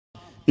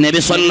നബി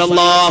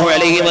സല്ലല്ലാഹു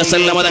അലൈഹി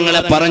വസല്ലം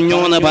തങ്ങളെ പറഞ്ഞു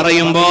എന്ന്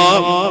പറയുമ്പോ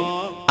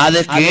അത്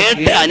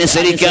കേട്ട്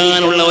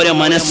അനുസരിക്കാനുള്ള ഒരു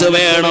മനസ്സ്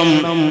വേണം.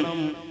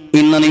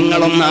 ഇന്ന്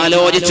നിങ്ങളൊന്ന്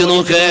ആലോചിച്ചു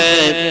നോക്ക്.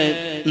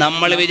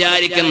 നമ്മൾ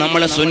വിചാരിക്കും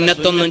നമ്മളെ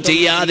സുന്നത്തൊന്നും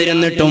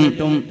ചെയ്യാതിരുന്നിട്ടും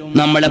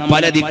നമ്മളെ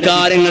പല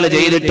ധിക്കാരങ്ങൾ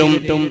ചെയ്തിട്ടും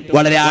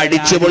വളരെ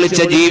അടിച്ചു പൊളിച്ച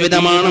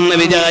ജീവിതമാണെന്ന്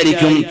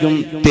വിചാരിക്കും.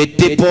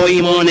 തെറ്റിപ്പോയി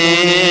മോനെ.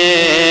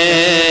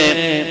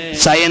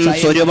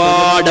 സയൻസ്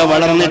ഒരുപാട്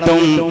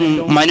വളർന്നിട്ടും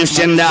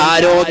മനുഷ്യന്റെ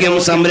ആരോഗ്യം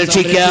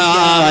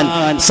സംരക്ഷിക്കാൻ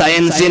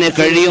സയൻസിന്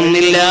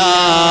കഴിയുന്നില്ല.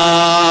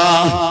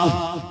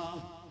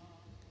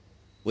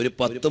 ഒരു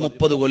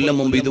 10-30 കൊല്ലം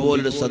മുമ്പ്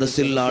ഇതുപോലൊരു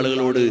സദസ്സിലുള്ള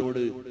ആളുകളോട്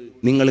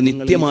നിങ്ങൾ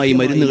നിത്യമായി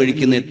മരുന്ന്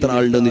കഴിക്കുന്ന എത്ര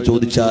ആളുണ്ടെന്ന്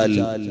ചോദിച്ചാൽ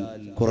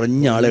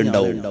കുറഞ്ഞ ആളെ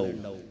ഉണ്ടാവും.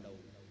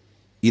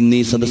 ഇന്ന്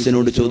ഈ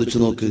സദസ്സിനോട് ചോദിച്ചു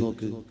നോക്ക്.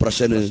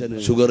 പ്രഷറിന്,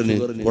 ഷുഗറിന്,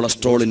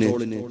 കൊളസ്ട്രോളിന്,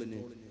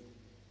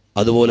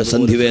 അതുപോലെ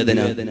സന്ധിവേദന,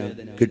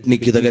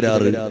 കിഡ്നിക്ക്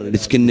തകരാറ്,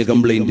 ഡിസ്കിന്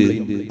കംപ്ലൈന്റ്,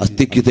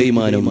 അസ്ഥിക്ക്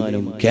തേയ്മാനം,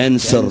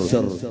 ക്യാൻസർ,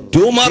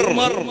 ട്യൂമർ,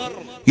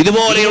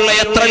 ഇതുപോലെയുള്ള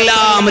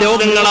എത്രയെല്ലാം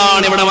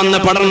രോഗങ്ങളാണ് ഇവിടെ വന്ന്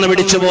പടർന്നു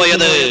പിടിച്ചു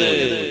പോയത്.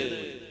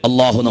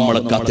 അള്ളാഹു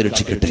നമ്മളെ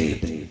കാത്തുരക്ഷിക്കട്ടെ.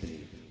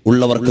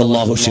 ഉള്ളവർക്ക്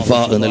അള്ളാഹു ശിഫാ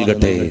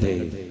നൽകട്ടെ.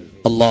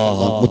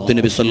 അല്ലാഹു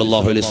മുത്തുനബി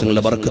സല്ലല്ലാഹു അലൈഹി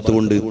വസല്ലം ബർക്കത്ത്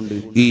കൊണ്ട്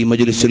ഈ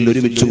മജ്ലിസിൽ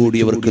ഒരുമിച്ച്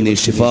കൂടിയവർക്ക് നീ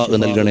ശിഫാ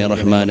നൽകണേ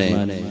റഹ്മാനെ.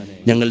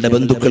 ഞങ്ങളുടെ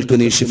ബന്ധുക്കൾക്ക്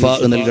നീ ശിഫാ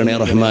നൽകണേ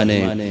റഹ്മാനെ.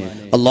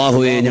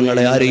 അല്ലാഹുവേ,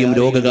 ഞങ്ങളെ ആരെയും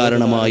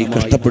രോഗകാരണമായി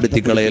കഷ്ടപ്പെടുത്തി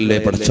കളയല്ലേ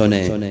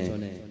പടച്ചോനെ.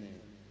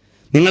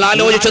 നിങ്ങൾ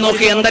ആലോചിച്ചു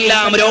നോക്കി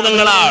എന്തെല്ലാം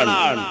രോഗങ്ങളാണ്.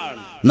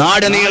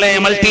 നാട് നീളെ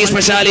മൾട്ടി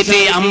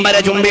സ്പെഷ്യാലിറ്റി അമ്പര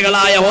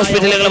ചുംബികളായ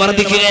ഹോസ്പിറ്റലുകൾ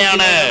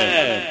വർദ്ധിക്കുകയാണ്.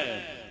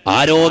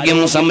 ആരോഗ്യം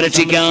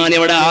സംരക്ഷിക്കാൻ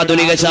ഇവിടെ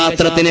ആധുനിക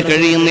ശാസ്ത്രത്തിന്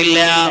കഴിയുന്നില്ല.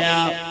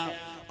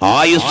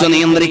 ആയുസ്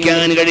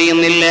നിയന്ത്രിക്കാൻ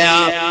കഴിയുന്നില്ല.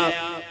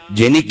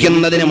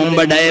 ജനിക്കുന്നതിന്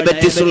മുമ്പ്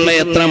ഡയബറ്റിസ് ഉള്ള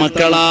എത്ര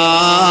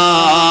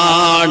മക്കളാണ്.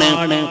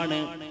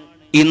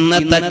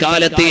 ഇന്നത്തെ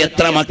കാലത്ത്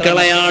എത്ര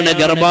മക്കളെയാണ്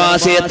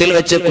ഗർഭാശയത്തിൽ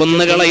വെച്ച്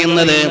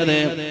കൊന്നുകളയുന്നത്.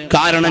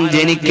 കാരണം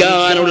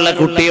ജനിക്കാനുള്ള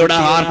കുട്ടിയുടെ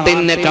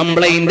ഹാർട്ടിന്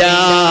കംപ്ലൈന്റ്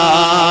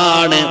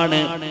ആണ്,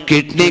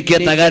 കിഡ്നിക്ക്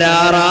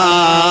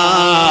തകരാറാണ്,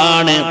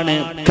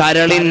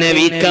 കരളിന്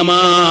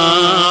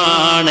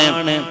വീക്കമാണ്,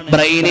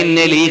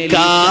 ബ്രെയിനിന്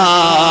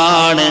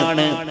ലീക്കാണ്.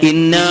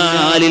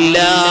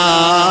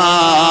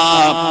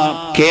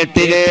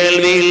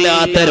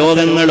 കേട്ടുകേൾവിയില്ലാത്ത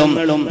രോഗങ്ങളും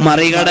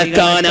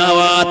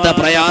മറികടക്കാനാവാത്ത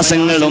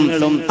പ്രയാസങ്ങളും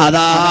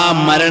അതാ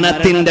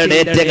മരണത്തിന്റെ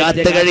ഡേറ്റ്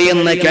കാത്തു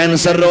കഴിയുന്ന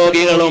ക്യാൻസർ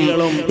രോഗികളും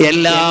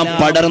എല്ലാം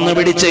പടർന്നു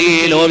പിടിച്ച ഈ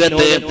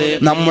ലോകത്ത്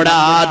നമ്മുടെ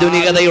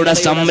ആധുനികതയുടെ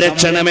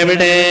സംരക്ഷണം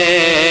എവിടെ?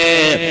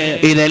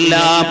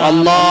 ഇതെല്ലാം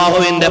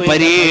അല്ലാഹുവിന്റെ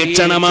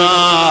പരീക്ഷണമാണ്.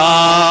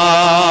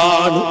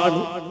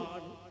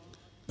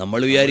 നമ്മൾ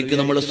വിചാരിക്കും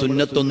നമ്മൾ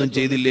സുന്നത്തൊന്നും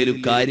ചെയ്തില്ലേലും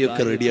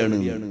കാര്യമൊക്കെ റെഡിയാണ്.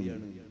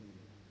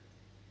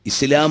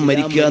 ഇസ്ലാം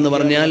മരിക്കുക എന്ന്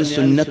പറഞ്ഞാൽ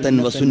സുന്നത്തൻ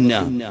വസുന്ന.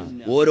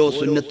 ഓരോ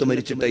സുന്നത്ത്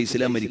മരിച്ചിട്ടാ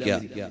ഇസ്ലാം മരിക്കുക,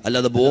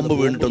 അല്ലാതെ ബോംബ്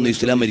വീണിട്ടൊന്നും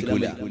ഇസ്ലാം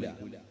മരിക്കൂല.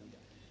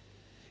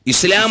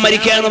 ഇസ്ലാം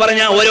മരിക്കുക എന്ന്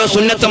പറഞ്ഞാൽ ഓരോ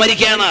സുന്നത്ത്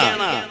മരിക്കുകയാണ്.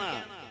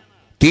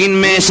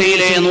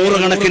 തീൻമേശയിലെ 100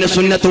 കണക്കിന്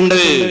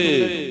സുന്നത്തുണ്ട്.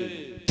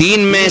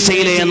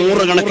 തീൻമേശയിലെ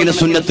 100 കണക്കിന്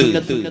സുന്നത്ത്.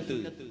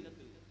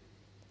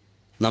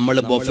 നമ്മൾ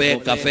ബൊഫേ,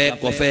 കഫേ,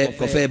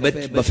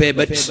 ബഫേ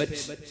ബെറ്റ്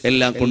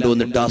എല്ലാം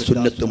കൊണ്ടുവന്നിട്ട് ആ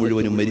സുന്നത്ത്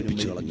മുഴുവനും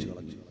മരിപ്പിച്ചു കളഞ്ഞു.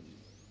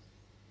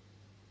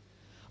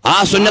 ആ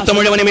സുന്നത്ത്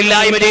മുഴുവനും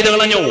ഇല്ലായ്മ ചെയ്തു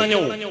കളഞ്ഞു.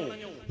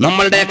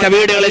 നമ്മളുടെയൊക്കെ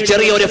വീടുകളിൽ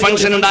ചെറിയൊരു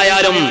ഫംഗ്ഷൻ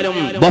ഉണ്ടായാലും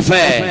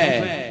ബൊഫേ,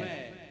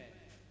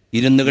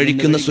 ഇരുന്ന്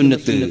കഴിക്കുന്ന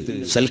സുന്നത്ത്,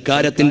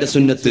 സൽക്കാരത്തിന്റെ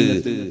സുന്നത്ത്,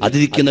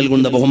 അതിഥിക്ക്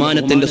നൽകുന്ന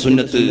ബഹുമാനത്തിന്റെ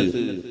സുന്നത്ത്,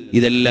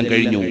 ഇതെല്ലാം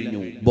കഴിഞ്ഞു.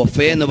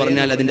 ബൊഫേ എന്ന്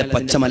പറഞ്ഞാൽ അതിന്റെ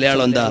പച്ച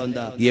മലയാളം എന്താ?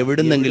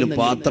 എവിടുന്നെങ്കിലും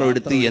പാത്രം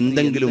എടുത്ത്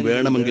എന്തെങ്കിലും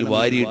വേണമെങ്കിൽ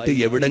വാരിയിട്ട്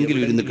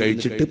എവിടെങ്കിലും ഇരുന്ന്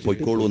കഴിച്ചിട്ട്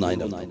പൊയ്ക്കോളൂ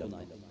എന്നാണ്.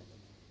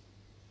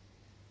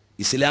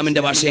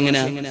 ഇസ്ലാമിന്റെ ഭാഷ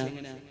എങ്ങനെയാ?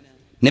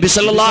 നബി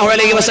സല്ലല്ലാഹു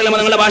അലൈഹി വസല്ലം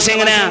തങ്ങളുടെ ഭാഷ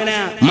എങ്ങനെയാ?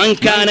 മൻ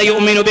കാന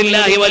യുഅ്മിനു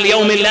ബില്ലാഹി വൽ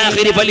യൗമിൽ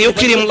ആഖിർ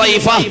ഫൽയുക്രിം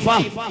ളൈഫഹ.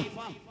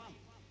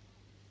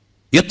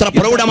 എത്ര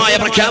പ്രൗഢമായ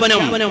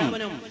പ്രഖ്യാപനം!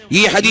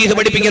 ഈ ഹദീസ്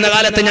പഠിപ്പിക്കുന്ന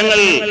കാലത്ത് ഞങ്ങൾ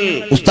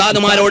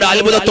ഉസ്താദുമാരോട്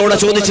അത്ഭുതത്തോടെ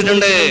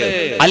ചോദിച്ചിട്ടുണ്ട്.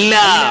 അല്ല,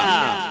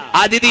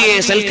 അതിഥിയെ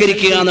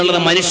സൽക്കരിക്കുക എന്നുള്ളത്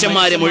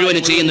മനുഷ്യന്മാരെ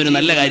മുഴുവനും ചെയ്യുന്നൊരു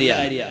നല്ല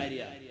കാര്യമാണ്.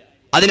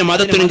 അതിന്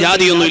മതത്തിനും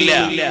ജാതിയൊന്നുമില്ല.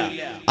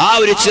 ആ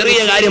ഒരു ചെറിയ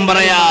കാര്യം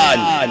പറയാൻ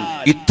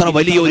ഇത്ര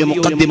വലിയൊരു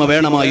മുഖദ്ദിമ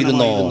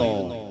വേണമായിരുന്നോ?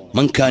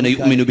 മൻ കാന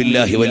യുഅ്മിനു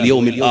ബില്ലാഹി വൽ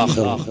യൗമിൽ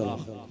ആഖിർ.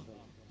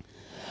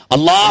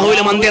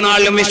 അല്ലാഹുവിലും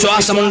അന്ത്യനാളിലും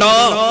വിശ്വാസമുണ്ടോ?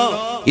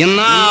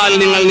 എന്നാൽ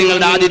നിങ്ങൾ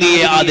നിങ്ങളുടെ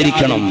അതിഥിയെ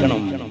ആദരിക്കണം.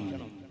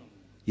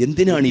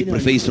 എന്തിനാണ് ഈ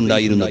പ്രിഫേസ്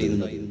ഉണ്ടായിരുന്നത്?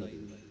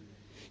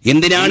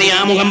 എന്തിനാണ് ഈ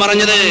ആമുഖം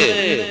പറഞ്ഞത്?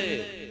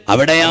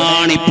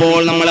 അവിടെയാണ് ഇപ്പോൾ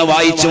നമ്മളെ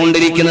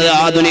വായിച്ചുകൊണ്ടിരിക്കുന്നത്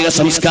ആധുനിക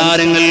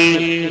സംസ്കാരങ്ങൾ.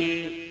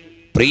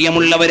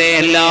 പ്രിയമുള്ളവരെ,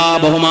 എല്ലാ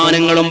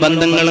ബഹുമാനങ്ങളും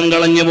ബന്ധങ്ങളും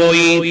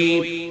കളഞ്ഞുപോയി.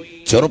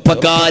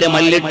 ചെറുപ്പക്കാര്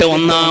മല്ലിട്ട്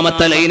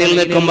ഒന്നാമത്തെ ലൈനിൽ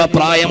നിൽക്കുമ്പോ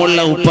പ്രായമുള്ള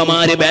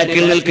ഉപ്പമാര്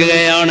ബാക്കിൽ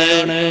നിൽക്കുകയാണ്.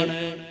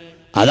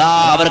 അതാ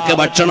അവർക്ക്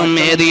ഭക്ഷണം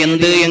ഏത്,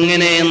 എന്ത്,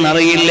 എങ്ങനെ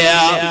എന്നറിയില്ല.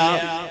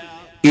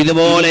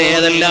 ഇതുപോലെ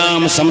ഏതെല്ലാം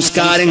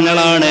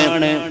സംസ്കാരങ്ങളാണ്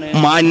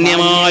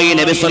മാന്യമായി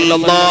നബി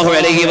സല്ലല്ലാഹു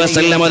അലൈഹി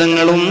വസല്ലം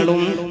തങ്ങളും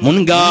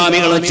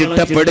മുൻഗാമികളും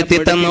ചിട്ടപ്പെടുത്തി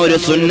തന്ന ഒരു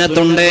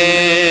സുന്നത്തുണ്ട്.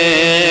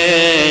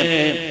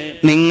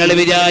 നിങ്ങൾ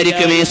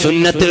വിചാരിക്കും ഈ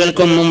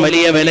സുന്നത്തുകൾക്കൊന്നും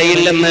വലിയ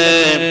വിലയില്ലെന്ന്.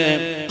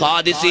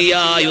 ഖാദിസിയ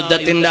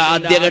യുദ്ധത്തിന്റെ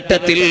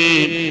ആദ്യഘട്ടത്തിൽ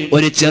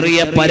ഒരു ചെറിയ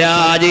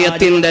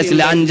പരാജയത്തിന്റെ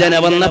ലാഞ്ചന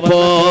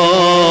വന്നപ്പോ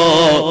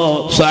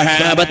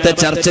സ്വഹാബത്ത്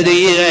ചർച്ച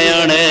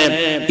ചെയ്യുകയാണ്,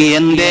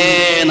 എന്തേ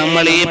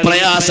നമ്മൾ ഈ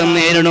പ്രയാസം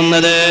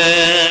നേരിടുന്നത്?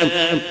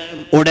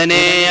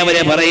 ഉടനെ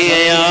അവര്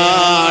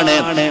പറയുകയാണ്,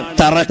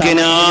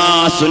 തറക്കിനാ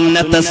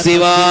സുന്നത്ത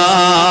സിവാക്.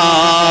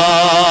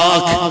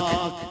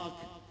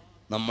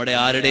 നമ്മുടെ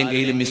ആരുടെയും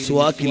കയ്യിൽ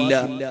മിസ്വാക്കില്ല,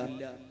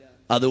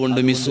 അതുകൊണ്ട്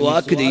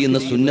മിസ്വാക്ക് ചെയ്യുന്ന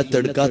സുന്നത്ത്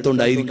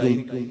എടുക്കാത്തോണ്ടായിരിക്കും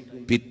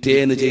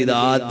പിറ്റേന്ന് ചെയ്ത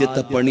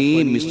ആദ്യത്തെ പണി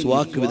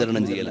മിസ്വാക്ക്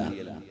വിതരണം ചെയ്യലാണ്.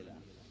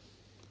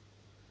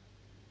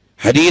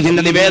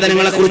 ഹദീസിന്റെ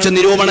നിവേദനങ്ങളെ കുറിച്ച്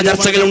നിരൂപണ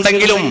ചർച്ചകൾ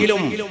ഉണ്ടെങ്കിലും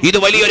ഇത്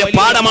വലിയൊരു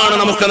പാഠമാണ്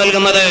നമുക്ക്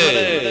നൽകുന്നത്.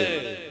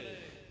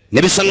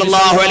 നബി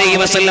സല്ലല്ലാഹു അലൈഹി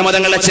വസല്ലം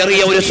തങ്ങളുടെ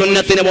ചെറിയ ഒരു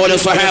സുന്നത്തിന് പോലും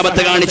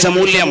സ്വഹാബത്ത് കാണിച്ച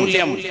മൂല്യം.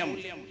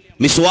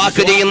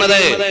 മിസ്വാക്ക്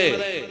ചെയ്യുന്നത്,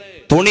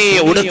 തുണി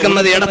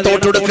ഉടുക്കുന്നത്,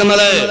 ഇടത്തോട്ട്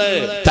ഉടുക്കുന്നത്,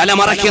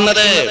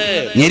 തലമറയ്ക്കുന്നത്,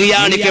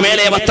 ഞെരിയാണിക്ക്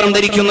മേലെ വസ്ത്രം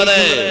ധരിക്കുന്നത്.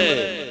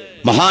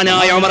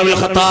 മഹാനായ ഉമർ ഇബ്നുൽ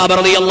ഖത്താബ്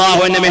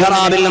റളിയല്ലാഹു അൻഹു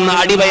മിഹ്റാബിൽ നിന്ന്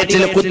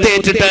അടിവയറ്റിൽ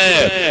കുത്തേറ്റിട്ട്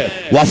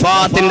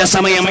വഫാത്തിന്റെ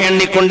സമയം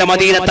എണ്ണിക്കൊണ്ട്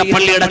മദീനത്തെ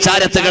പള്ളിയുടെ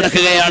ചാരത്ത്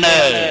കിടക്കുകയാണ്.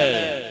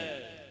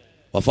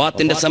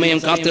 വഫാത്തിന്റെ സമയം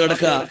കാത്തു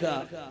കിടക്കുക.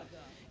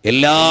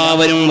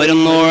 എല്ലാവരും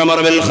വരുന്നു ഉമർ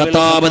ഇബ്നുൽ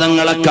ഖത്താബ്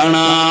തങ്ങളെ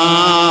കാണാൻ.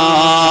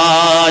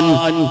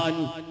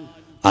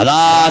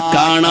 അതാ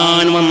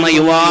കാണാൻ വന്ന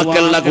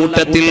യുവാക്കളുടെ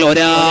കൂട്ടത്തിൽ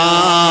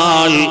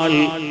ഒരാൾ,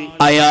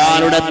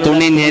 അയാളുടെ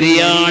തുണി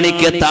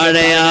ഞെരിയാണിക്ക്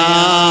താഴെയാണ്.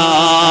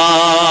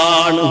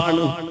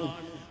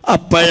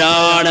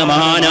 അപ്പോഴാണ്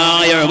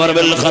മഹാനായ ഉമർ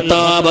ഇബ്നുൽ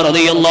ഖത്താബ്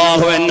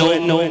റളിയല്ലാഹു അൻഹു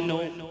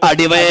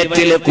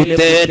അടിവയറ്റിൽ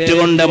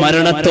കുത്തേറ്റുകൊണ്ട്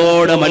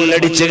മരണത്തോട്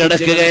മല്ലടിച്ച്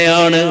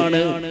കിടക്കുകയാണ്.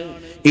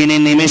 ഇനി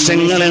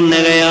നിമിഷങ്ങൾ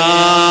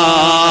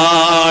എണ്ണുകയാണ്.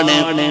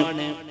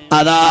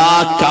 അതാ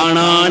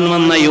കാണാൻ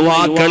വന്ന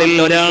യുവാക്കളിൽ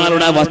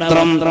ഒരാളുടെ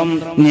വസ്ത്രം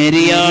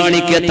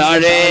ഞെരിയാണിക്ക്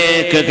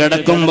താഴേക്ക്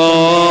കിടക്കുമ്പോ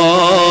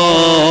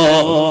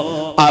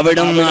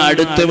അവിടുന്ന്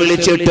അടുത്ത്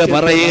വിളിച്ചിട്ട്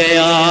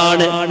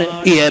പറയുകയാണ്,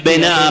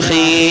 യബ്ന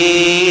അഖീ,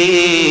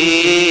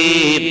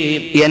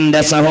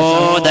 എന്റെ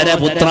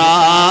സഹോദരപുത്ര,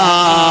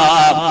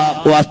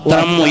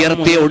 വസ്ത്രം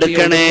ഉയർത്തി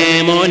ഉടുക്കണേ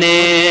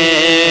മോനെ.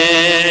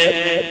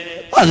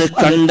 അത്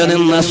കണ്ടു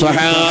നിന്ന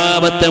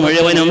സ്വഹാബത്ത്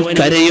മുഴുവനും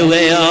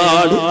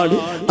കരയുകയാണ്.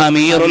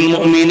 അമീറുൽ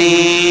മുഅ്മിനീൻ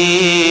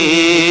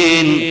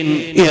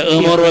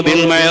യഅ്മുറു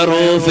ബിൽ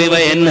മഅറൂഫി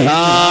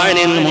വയൻഹാ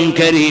അനിൽ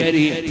മുൻകരി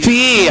ഫീ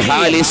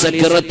ഹാലി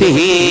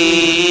സക്റതിഹി.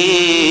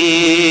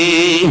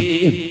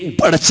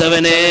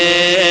 പടച്ചവനെ,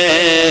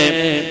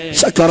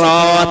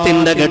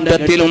 സക്കറാത്തിന്റെ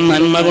ഘട്ടത്തിലും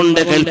നന്മ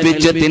കൊണ്ട്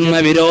കൽപ്പിച്ച് തിന്മ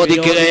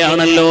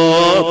വിരോധിക്കുകയാണല്ലോ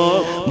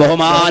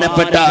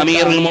ബഹുമാനപ്പെട്ട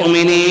അമീറുൽ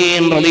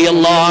മുഅ്മിനീൻ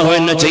റളിയല്ലാഹു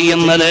അൻഹു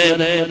ചെയ്യുന്നത്.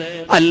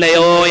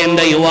 അല്ലയോ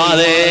എന്റെ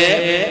യുവാവേ,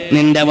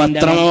 നിന്റെ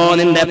വസ്ത്രമോ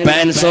നിന്റെ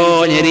പാൻസോ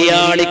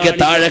ഞെരിയാണിക്ക്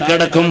താഴെ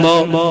കിടക്കുമ്പോ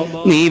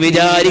നീ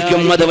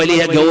വിചാരിക്കും അത്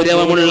വലിയ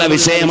ഗൗരവമുള്ള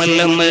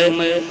വിഷയമല്ലെന്ന്.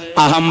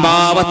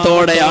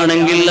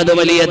 അഹംഭാവത്തോടെയാണെങ്കിൽ അത്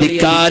വലിയ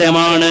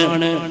ധിക്കാരമാണ്.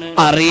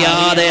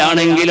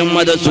 അറിയാതെയാണെങ്കിലും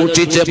അത്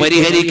സൂക്ഷിച്ച്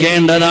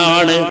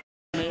പരിഹരിക്കേണ്ടതാണ്.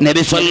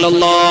 നബി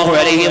സല്ലല്ലാഹു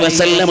അലൈഹി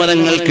വസല്ലം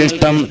തങ്ങൾക്ക്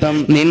ഇഷ്ടം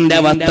നിന്റെ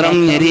വസ്ത്രം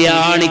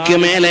ഞെരിയാണിക്ക്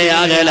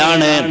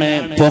മേലെയാകലാണ്,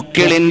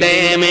 പൊക്കിളിന്റെ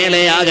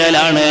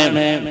മേലെയാകലാണ്,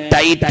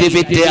 ടൈറ്റ്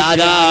ഫിറ്റ്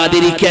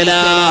ആകാതിരിക്കലാണ്.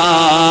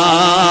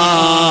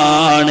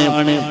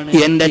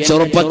 എന്റെ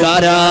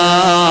ചെറുപ്പക്കാരാ,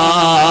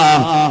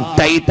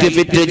 ടൈറ്റ്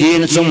ഫിറ്റ്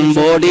ജീൻസും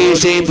ബോഡി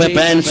ഷേപ്പ്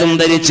പാൻസും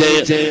ധരിച്ച്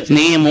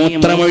നീ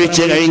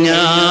മൂത്രമൊഴിച്ചു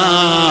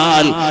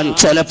കഴിഞ്ഞാൽ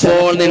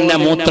ചിലപ്പോൾ നിന്റെ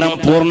മൂത്രം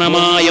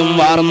പൂർണ്ണമായും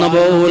വാർന്നു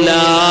പോവില്ല.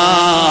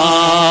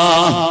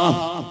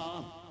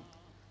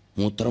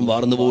 മൂത്രം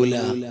വാർന്നു പോവില്ല.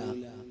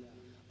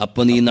 അപ്പൊ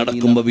നീ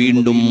നടക്കുമ്പോ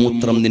വീണ്ടും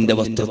മൂത്രം നിന്റെ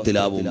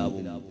വസ്ത്രത്തിലാവും.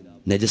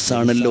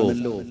 നജസാണല്ലോ,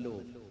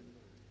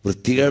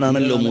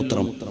 വൃത്തികേടാണല്ലോ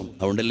മൂത്രം.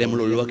 അതുകൊണ്ടല്ലേ നമ്മൾ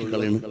ഒഴിവാക്കി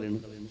കളയണം.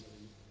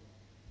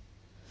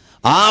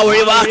 ആ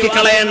ഒഴിവാക്കി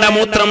കളയേണ്ട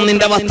മൂത്രം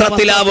നിന്റെ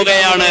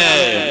വസ്ത്രത്തിലാവുകയാണ്.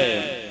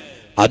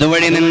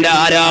 അതുവഴി നിന്റെ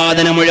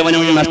ആരാധന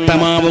മുഴുവനും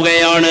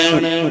നഷ്ടമാവുകയാണ്.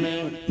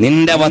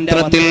 നിന്റെ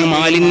വസ്ത്രത്തിൽ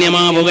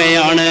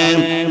മാലിന്യമാവുകയാണ്.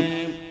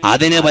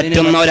 അതിന്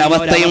പറ്റുന്ന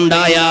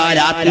ഒരവസ്ഥയുണ്ടായാൽ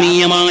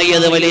ആത്മീയമായി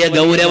അത് വലിയ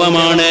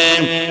ഗൗരവമാണ്.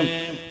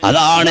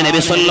 അതാണ് നബി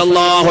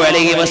സല്ലല്ലാഹു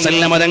അലൈഹി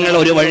വസല്ലം തങ്ങൾ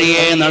ഒരു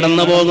വഴിയെ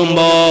നടന്നു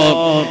പോകുമ്പോ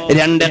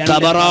രണ്ട്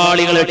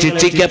ഖബറാളികൾ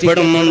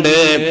ശിക്ഷിക്കപ്പെടുന്നുണ്ട്.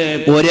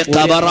 ഒരു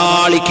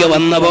ഖബറാളിക്ക്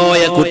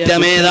വന്നുപോയ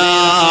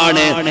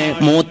കുറ്റമേതാണ്?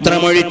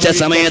 മൂത്രമൊഴിച്ച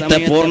സമയത്ത്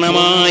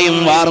പൂർണ്ണമായും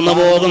വാർന്നു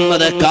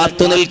പോകുന്നത്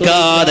കാത്തു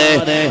നിൽക്കാതെ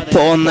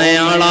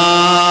പോന്നയാളാണ്.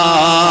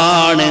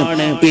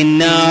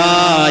 ഇന്നാ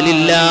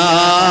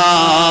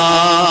ലില്ലാഹ്.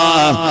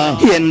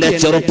 എന്റെ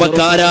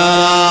ചെറുപ്പക്കാരാ,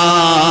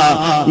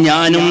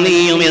 ഞാനും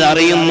നീയും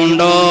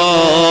ഇതറിയുന്നുണ്ടോ?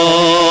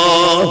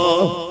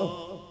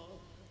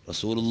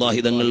 റസൂലുള്ളാഹി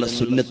തങ്ങളുടെ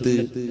സുന്നത്ത്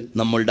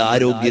നമ്മളുടെ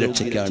ആരോഗ്യ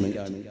രക്ഷയ്ക്കാണ്,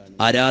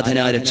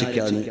 ആരാധനാ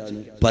രക്ഷയ്ക്കാണ്,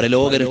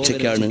 പരലോക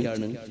രക്ഷയ്ക്കാണ്.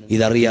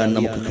 ഇതറിയാൻ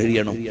നമുക്ക്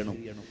കഴിയണം.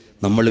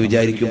 നമ്മൾ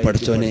വിചാരിക്കും,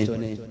 പഠിച്ചോനെ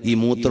ഈ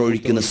മൂത്രം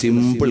ഒഴിക്കുന്ന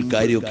സിമ്പിൾ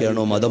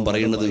കാര്യമൊക്കെയാണോ മതം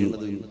പറയുന്നത്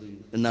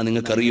എന്നാ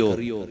നിങ്ങൾക്കറിയോ?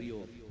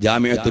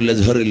 ജാമിഅത്തുൽ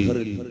അസ്ഹറിൽ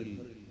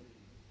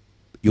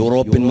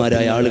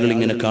യൂറോപ്യന്മാരായ ആളുകൾ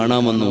ഇങ്ങനെ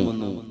കാണാൻ വന്നു.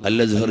 അൽ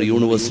അസ്ഹർ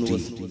യൂണിവേഴ്സിറ്റി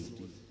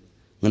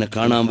അങ്ങനെ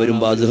കാണാൻ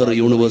വരുമ്പോ അസ്ഹർ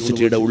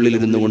യൂണിവേഴ്സിറ്റിയുടെ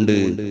ഉള്ളിലിരുന്നു കൊണ്ട്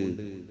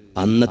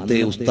അന്നത്തെ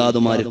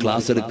ഉസ്താദുമാര്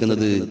ക്ലാസ്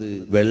എടുക്കുന്നത്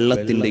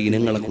വെള്ളത്തിന്റെ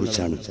ഇനങ്ങളെ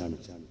കുറിച്ചാണ്.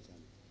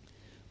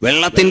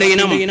 വെള്ളത്തിന്റെ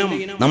ഇനം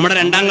നമ്മുടെ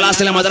 2ാം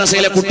ക്ലാസ്സിലെ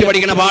മദ്രസയിലെ കുട്ടി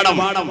പഠിക്കുന്ന പാഠം.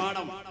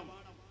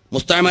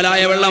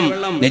 മുസ്തഅമലായ വെള്ളം,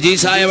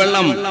 നജീസായ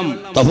വെള്ളം,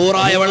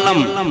 തഹൂറായ വെള്ളം,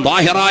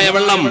 താഹിറായ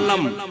വെള്ളം.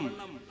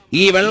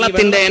 ഈ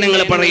വെള്ളത്തിന്റെ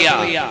ഇനങ്ങൾ പറയാ.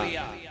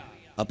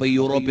 അപ്പൊ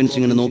യൂറോപ്യൻസ്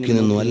ഇങ്ങനെ നോക്കി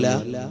നിന്നു. അല്ല,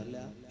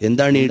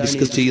 എന്താണ് ഈ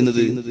ഡിസ്കസ്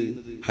ചെയ്യുന്നത്?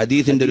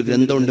 ഹദീസിന്റെ ഒരു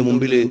ഗ്രന്ഥമുണ്ട്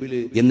മുമ്പിൽ,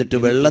 എന്നിട്ട്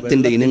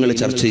വെള്ളത്തിന്റെ ഇനങ്ങൾ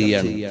ചർച്ച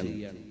ചെയ്യാണ്.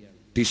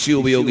 ടിഷ്യൂ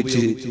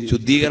ഉപയോഗിച്ച്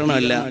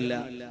ശുദ്ധീകരണമല്ല,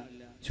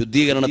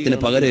 ശുദ്ധീകരണത്തിന്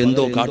പകരം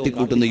എന്തോ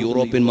കാട്ടിക്കൂട്ടുന്ന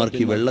യൂറോപ്യന്മാർക്ക്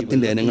ഈ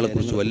വെള്ളത്തിന്റെ ഇനങ്ങളെ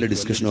കുറിച്ച് വല്ല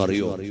ഡിസ്കഷനും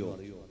അറിയോ?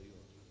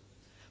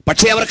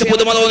 പക്ഷെ അവർക്ക്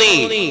പുതുമ തോന്നി.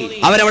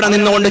 അവരവിടെ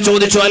നിന്നുകൊണ്ട്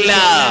ചോദിച്ചു, അല്ല,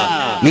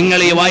 നിങ്ങൾ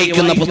ഈ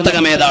വായിക്കുന്ന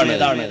പുസ്തകം ഏതാണ്?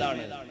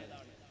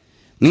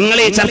 നിങ്ങൾ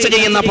ഈ ചർച്ച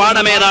ചെയ്യുന്ന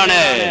പാഠം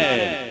ഏതാണ്?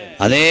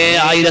 അതേ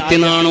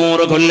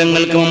 1400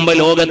 കൊല്ലങ്ങൾക്ക് മുമ്പ്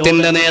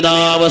ലോകത്തിന്റെ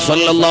നേതാവ്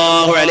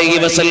സ്വല്ലല്ലാഹു അലൈഹി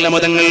വസല്ലം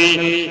തങ്ങൾ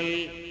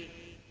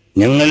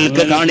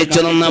ഞങ്ങൾക്ക് കാണിച്ചു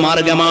തന്ന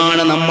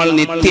മാർഗമാണ്. നമ്മൾ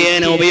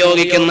നിത്യേന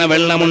ഉപയോഗിക്കുന്ന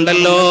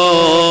വെള്ളമുണ്ടല്ലോ,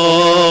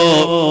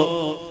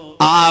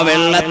 ആ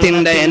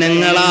വെള്ളത്തിന്റെ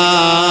ഇനങ്ങളാണ്.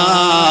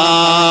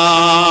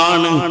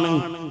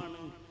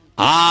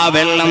 ആ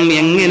വെള്ളം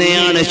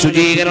എങ്ങനെയാണ്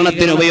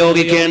ശുചീകരണത്തിന്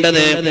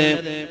ഉപയോഗിക്കേണ്ടത്?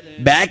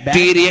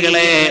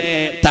 ബാക്ടീരിയകളെ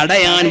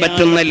തടയാൻ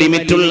പറ്റുന്ന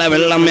ലിമിറ്റുള്ള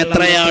വെള്ളം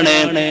എത്രയാണ്?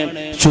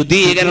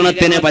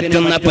 ശുദ്ധീകരണത്തിന്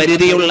പറ്റുന്ന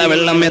പരിധിയുള്ള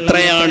വെള്ളം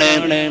എത്രയാണ്?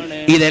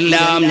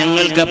 ഇതെല്ലാം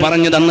ഞങ്ങൾക്ക്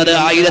പറഞ്ഞു തന്നത്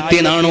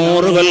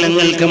 1400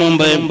 കൊല്ലങ്ങൾക്ക്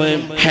മുമ്പ്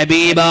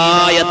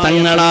ഹബീബായ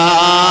തങ്ങളാണ്.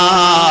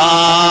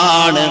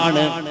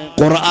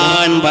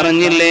 ഖുർആൻ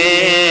പറഞ്ഞില്ലേ,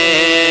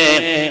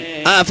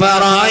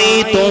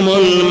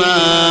 അഫറഅയ്തുമുൽ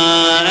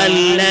മാഅ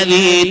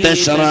അല്ലദീ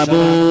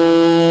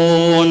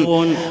തശ്റബൂൻ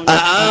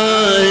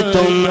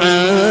അഅൻതും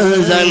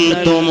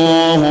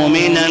അൻസൽതുമൂഹു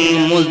മിനൽ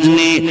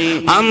മുസ്നി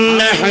അം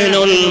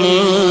നഹ്നുൽ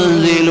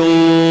മുൻസിലൂൻ.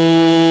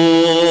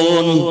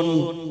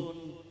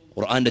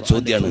 ഖുർആന്റെ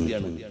ചോദ്യമാണ്.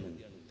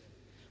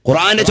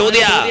 ഖുർആന്റെ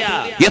ചോദ്യ.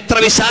 എത്ര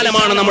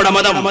വിശാലമാണ് നമ്മുടെ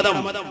മതം,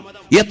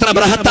 എത്ര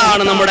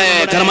ബൃഹത്താണ് നമ്മുടെ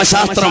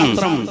കർമ്മശാസ്ത്രം,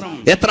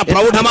 എത്ര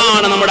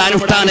പ്രൗഢമാണ് നമ്മുടെ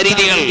അനുഷ്ഠാന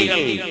രീതികൾ.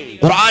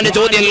 ഖുർആന്റെ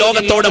ചോദ്യം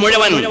ലോകത്തോട്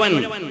മുഴുവൻ,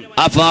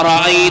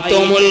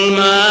 അഫറഅയ്തുമുൽ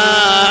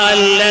മാഅ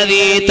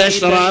അല്ലദീ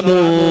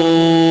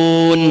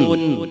തശ്റബൂൻ,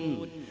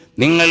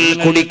 നിങ്ങൾ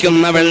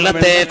കുടിക്കുന്ന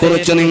വെള്ളത്തെ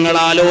കുറിച്ച് നിങ്ങൾ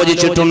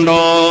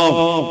ആലോചിച്ചിട്ടുണ്ടോ?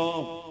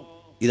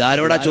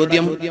 ഇതാരോടാ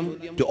ചോദ്യം?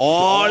 ടു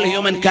ഓൾ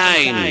ഹ്യൂമൻ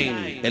കൈൻഡ്,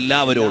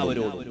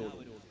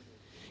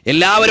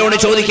 എല്ലാവരോടും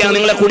ചോദിക്കാൻ,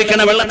 നിങ്ങളെ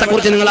കുടിക്കുന്ന വെള്ളത്തെ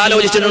കുറിച്ച് നിങ്ങൾ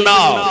ആലോചിച്ചിട്ടുണ്ടോ?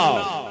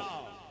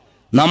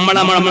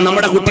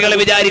 നമ്മുടെ കുട്ടികളെ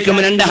വിചാരിക്കും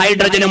 2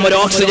 ഹൈഡ്രജനും 1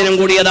 ഓക്സിജനും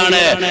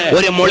കൂടിയതാണ്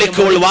ഒരു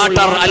മൊളിക്യൂൾ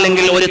വാട്ടർ,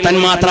 അല്ലെങ്കിൽ ഒരു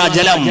തന്മാത്ര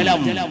ജലം.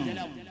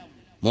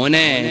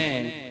 മോനെ,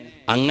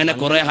 അങ്ങനെ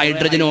കുറെ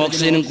ഹൈഡ്രജനും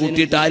ഓക്സിജനും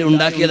കൂട്ടിയിട്ട് ആരും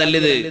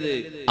ഉണ്ടാക്കിയതല്ലത്.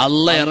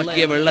 അള്ളാഹ്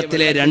ഇറക്കിയ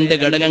വെള്ളത്തിലെ 2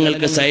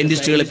 ഘടകങ്ങൾക്ക്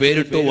സയന്റിസ്റ്റുകൾ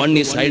പേരിട്ടു. 1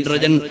 is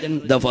hydrogen,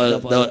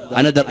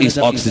 another is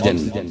oxygen.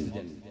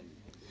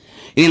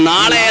 ഇനി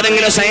നാളെ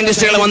ഏതെങ്കിലും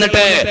സയന്റിസ്റ്റുകൾ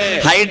വന്നിട്ട്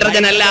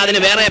ഹൈഡ്രജൻ അല്ല അതിന്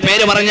വേറെ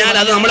പേര് പറഞ്ഞാൽ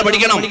അത് നമ്മൾ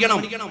പഠിക്കണം.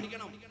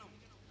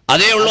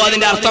 അതേ ഉള്ളൂ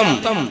അതിന്റെ അർത്ഥം.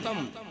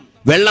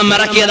 വെള്ളം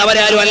ഇറക്കിയത്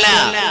അവരാരും അല്ല,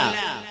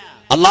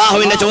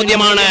 അള്ളാഹുവിന്റെ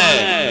ചോദ്യമാണ്.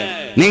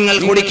 നിങ്ങൾ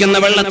കുടിക്കുന്ന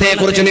വെള്ളത്തെ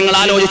കുറിച്ച് നിങ്ങൾ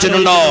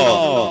ആലോചിച്ചിട്ടുണ്ടോ?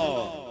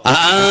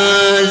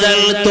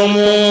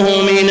 അൻസൽതുമൂഹു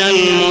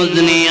മിനൽ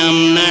മുസ്നി അം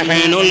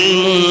നഹ്നുൽ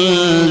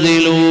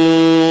മുൻസിലൂൻ,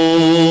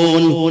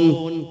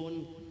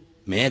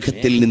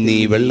 മേഘത്തിൽ നിന്ന്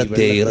ഈ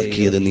വെള്ളത്തെ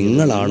ഇറക്കിയത്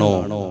നിങ്ങളാണോ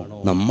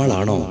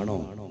നമ്മളാണോ?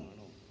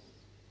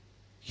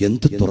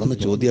 എന്ത് തുറന്ന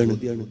ചോദ്യമാണ്.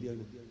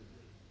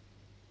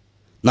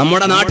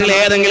 നമ്മുടെ നാട്ടിലെ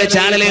ഏതെങ്കിലും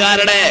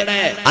ചാനലുകാരുടെ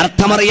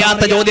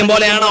അർത്ഥമറിയാത്ത ചോദ്യം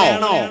പോലെയാണോ?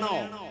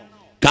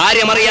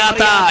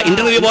 കാര്യമറിയാത്ത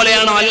ഇന്റർവ്യൂ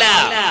പോലെയാണോ? അല്ല,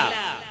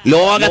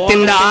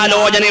 ലോകത്തിന്റെ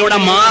ആലോചനയുടെ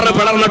മാറ്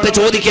പിളർന്നിട്ട്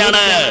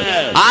ചോദിക്കാണ്,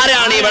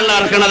 ആരാണ് ഈ വെള്ളം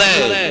ഇറക്കണത്?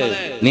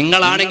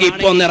 നിങ്ങളാണെങ്കിൽ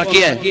ഇപ്പൊ ഒന്ന്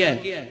ഇറക്കിയേ,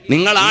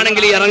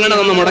 നിങ്ങളാണെങ്കിൽ ഈ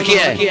ഇറങ്ങണമെന്ന്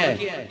മുടക്കിയേ.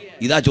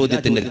 ഇതാ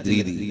ചോദ്യത്തിന്റെ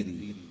രീതി.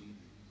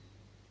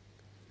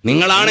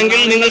 നിങ്ങളാണെങ്കിൽ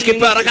നിങ്ങൾക്ക്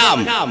ഇപ്പൊ ഇറക്കാം,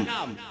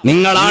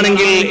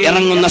 നിങ്ങളാണെങ്കിൽ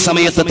ഇറങ്ങുന്ന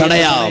സമയത്ത്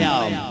തടയാം.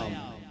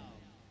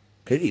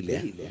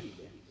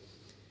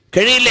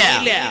 കഴിയില്ല.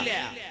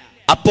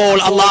 അപ്പോൾ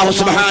അല്ലാഹു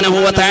സുബ്ഹാനഹു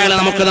വ തആല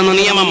നമുക്ക് തന്ന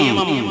നിയമം,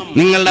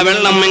 നിങ്ങളുടെ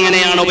വെള്ളം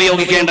എങ്ങനെയാണ്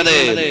ഉപയോഗിക്കേണ്ടത്.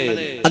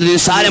 അത്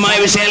നിസ്സാരമായ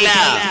വിഷയമല്ല,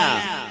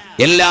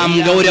 എല്ലാം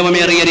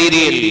ഗൗരവമേറിയ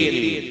രീതിയിൽ.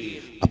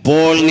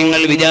 അപ്പോൾ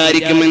നിങ്ങൾ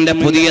വിചാരിക്കും, എന്റെ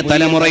പുതിയ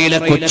തലമുറയിലെ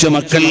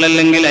കൊച്ചുമക്കൾ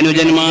അല്ലെങ്കിൽ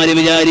അനുജന്മാര്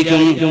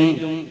വിചാരിക്കും,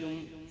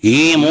 ഈ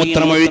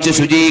മൂത്രമൊഴിച്ച്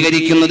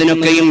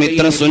ശുചീകരിക്കുന്നതിനൊക്കെയും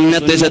ഇത്ര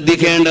സുന്നത്ത്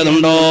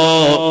ശ്രദ്ധിക്കേണ്ടതുണ്ടോ?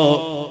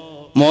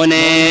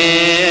 മോനെ,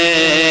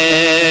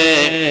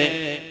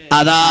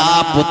 അതാ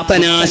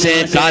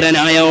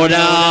പുത്തനാശയക്കാരനായ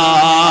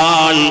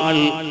ഒരാൾ,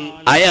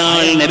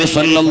 അയാൾ നബി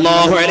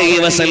സല്ലല്ലാഹു അലൈഹി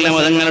വസല്ലം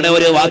തങ്ങളുടെ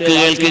ഒരു വാക്ക്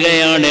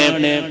കേൾക്കുകയാണ്.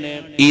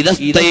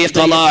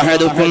 ഇദസ്തൈഖള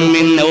അഹദുകും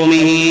മിൻ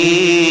നൗമിഹി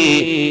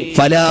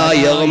ഫലാ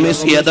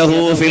യഗ്മിസ് യദഹു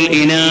ഫിൽ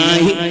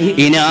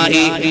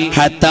ഇനാഇ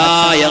ഹത്താ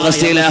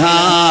യഗ്സിലഹാ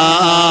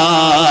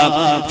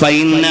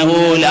ഫഇന്നഹു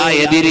ലാ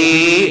യദ്രി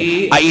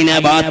ഐന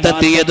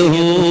ബാത്തത്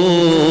യദഹു.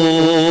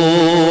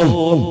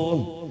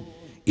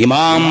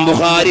 ഇമാം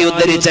ബുഖാരി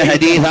ഉദ്ധരിച്ച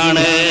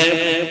ഹദീസാണ്.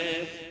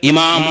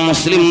 ഇമാം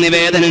മുസ്ലിം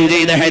നിവേദനം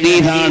ചെയ്ത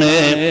ഹദീസാണ്.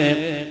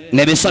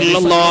 നബി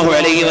സല്ലല്ലാഹു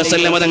അലൈഹി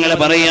വസല്ലം തങ്ങൾ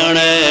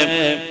പറയാണ്,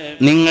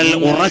 നിങ്ങൾ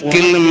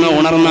ഉറക്കിൽ നിന്ന്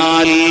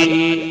ഉണർന്നാൽ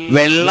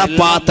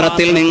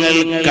വെള്ളപാത്രത്തിൽ നിങ്ങൾ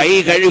കൈ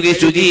കഴുകി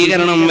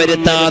ശുചീകരണം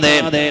വരുത്താതെ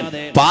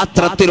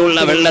പാത്രത്തിലുള്ള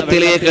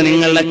വെള്ളത്തിലേക്ക്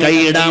നിങ്ങളുടെ കൈ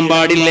ഇടാൻ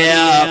പാടില്ല.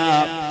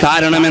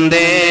 കാരണം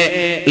എന്തേ?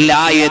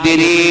 ലാ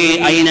യദ്രി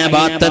ഐന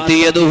ബാത്തത്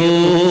യദുഹു,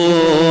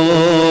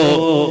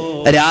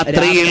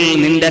 രാത്രിയിൽ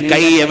നിന്റെ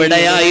കൈ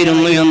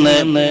എവിടെയായിരുന്നു എന്ന്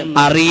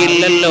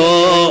അറിയില്ലല്ലോ.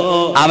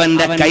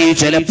 അവന്റെ കൈ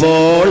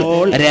ചിലപ്പോൾ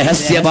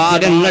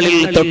രഹസ്യഭാഗങ്ങളിൽ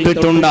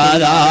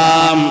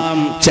തൊട്ടിട്ടുണ്ടാകാം,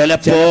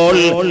 ചിലപ്പോൾ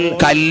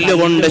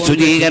കല്ലുകൊണ്ട്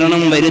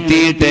ശുചീകരണം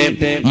വരുത്തിയിട്ട്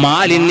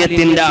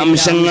മാലിന്യത്തിന്റെ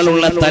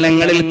അംശങ്ങളുള്ള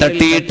സ്ഥലങ്ങളിൽ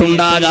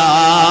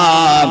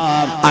തട്ടിയിട്ടുണ്ടാകാം.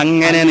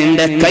 അങ്ങനെ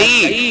നിന്റെ കൈ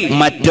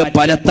മറ്റു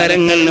പല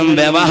തരങ്ങളിലും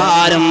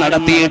വ്യവഹാരം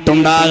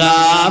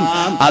നടത്തിയിട്ടുണ്ടാകാം.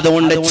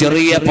 അതുകൊണ്ട്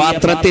ചെറിയ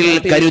പാത്രത്തിൽ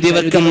കരുതി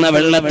വെക്കുന്ന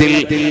വെള്ളത്തിൽ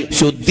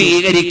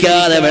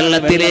ശുദ്ധീകരിക്കാതെ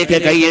വെള്ളത്തിലേക്ക്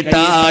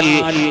കൈയിട്ടാൽ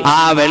ആ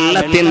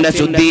വെള്ളത്തിന്റെ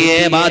ശുദ്ധിയെ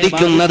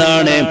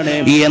ബാധിക്കുന്നതാണ്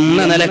എന്ന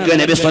നിലക്ക്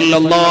നബി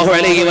സല്ലല്ലാഹു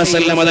അലൈഹി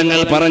വസല്ലം തങ്ങൾ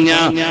പറഞ്ഞ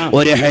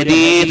ഒരു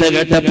ഹദീസ്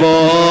കേട്ടപ്പോ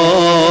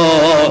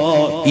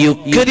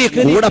യുക്തി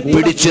കൂടെ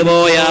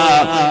പിടിച്ചുപോയ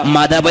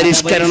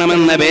മതപരിഷ്കരണം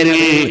എന്ന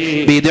പേരിൽ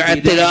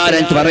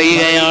ബിദ്അത്തുകാരൻ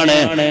പറയുകയാണ്,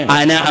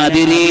 അന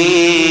അദ്രി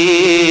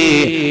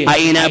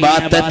ഐന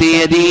ബാത്തത്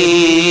യദി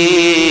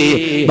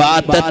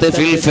ബാത്തത്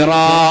ഫിൽ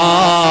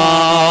ഫിറാഷ്,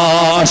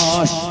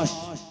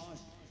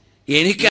 എനിക്ക്